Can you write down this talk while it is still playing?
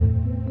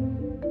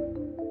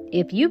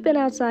If you've been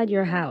outside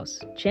your house,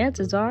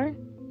 chances are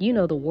you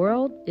know the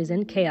world is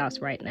in chaos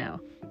right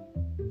now.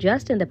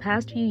 Just in the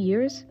past few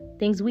years,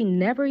 things we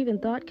never even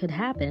thought could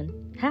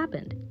happen,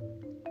 happened.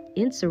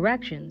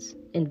 Insurrections,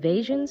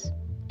 invasions,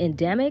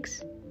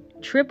 endemics,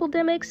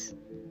 triple-demics.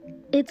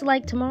 It's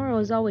like tomorrow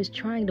is always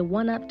trying to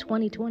one-up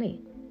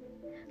 2020.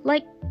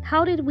 Like,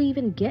 how did we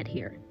even get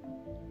here?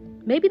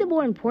 Maybe the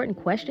more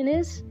important question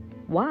is,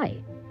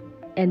 why?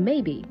 And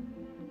maybe,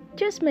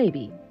 just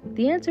maybe,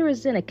 the answer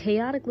is in a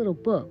chaotic little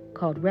book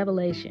called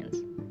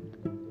Revelations.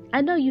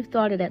 I know you've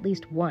thought it at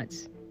least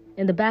once,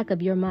 in the back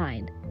of your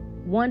mind,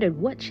 wondered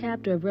what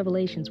chapter of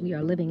Revelations we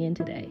are living in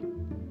today.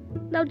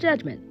 No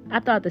judgment, I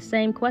thought the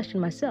same question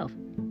myself.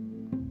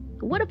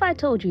 What if I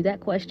told you that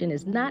question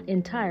is not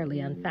entirely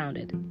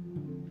unfounded?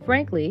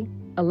 Frankly,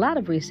 a lot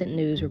of recent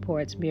news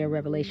reports mirror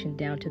Revelation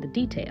down to the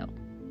detail.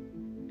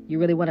 You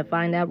really want to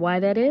find out why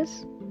that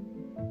is?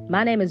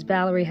 My name is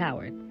Valerie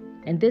Howard,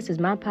 and this is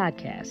my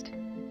podcast,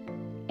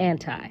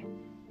 Anti.